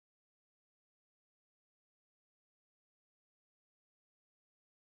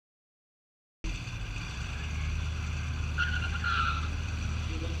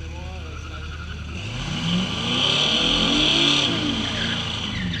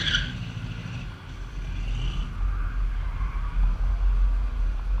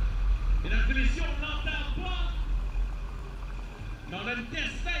un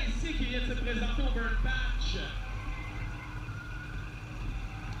Tesla ici qui vient de se présenter au Burn Patch.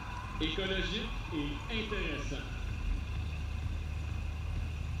 Écologique et intéressant.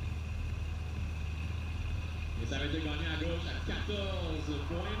 Et ça va être gagné à gauche à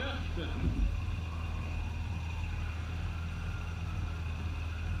 14,9.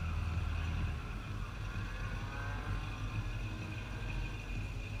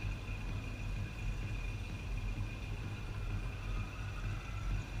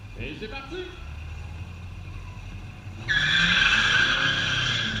 Et c'est parti!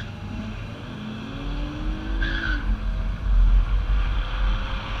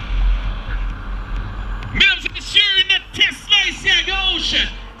 Mesdames et messieurs, une Tesla ici à gauche!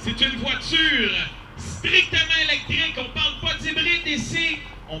 C'est une voiture strictement électrique. On parle pas d'hybride ici,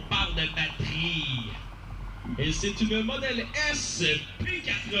 on parle de batterie. Et c'est une modèle S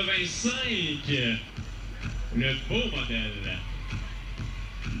P85. Le beau modèle.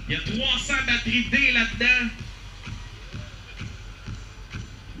 Il y a 300 batteries D là-dedans.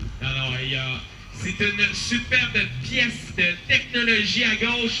 Alors, c'est une superbe pièce de technologie à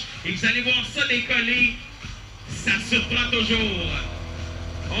gauche. Et vous allez voir ça décoller. Ça surprend toujours.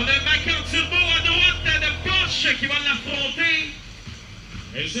 On a Macan turbo à droite de Porsche qui va l'affronter.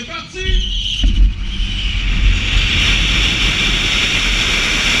 Et c'est parti!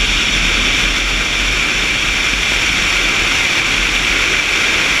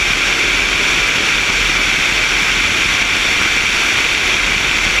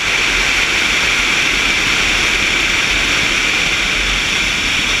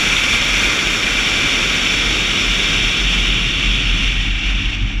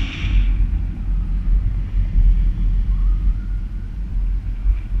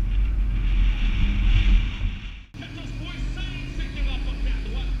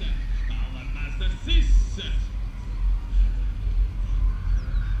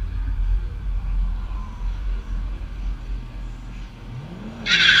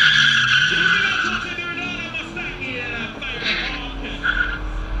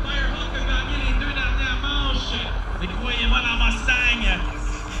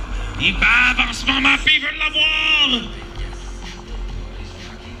 Il bave en ce moment, puis il veut l'avoir!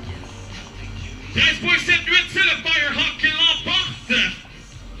 13,78, c'est le Firehawk qui l'emporte!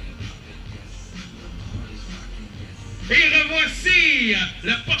 Et revoici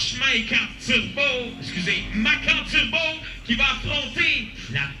le Porsche Macan Turbo qui va affronter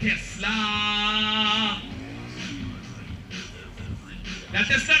la Tesla. La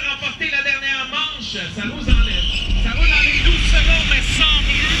Tesla a remporté la dernière manche. Ça roule dans les 12 secondes, mais sans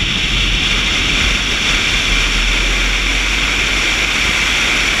bruit.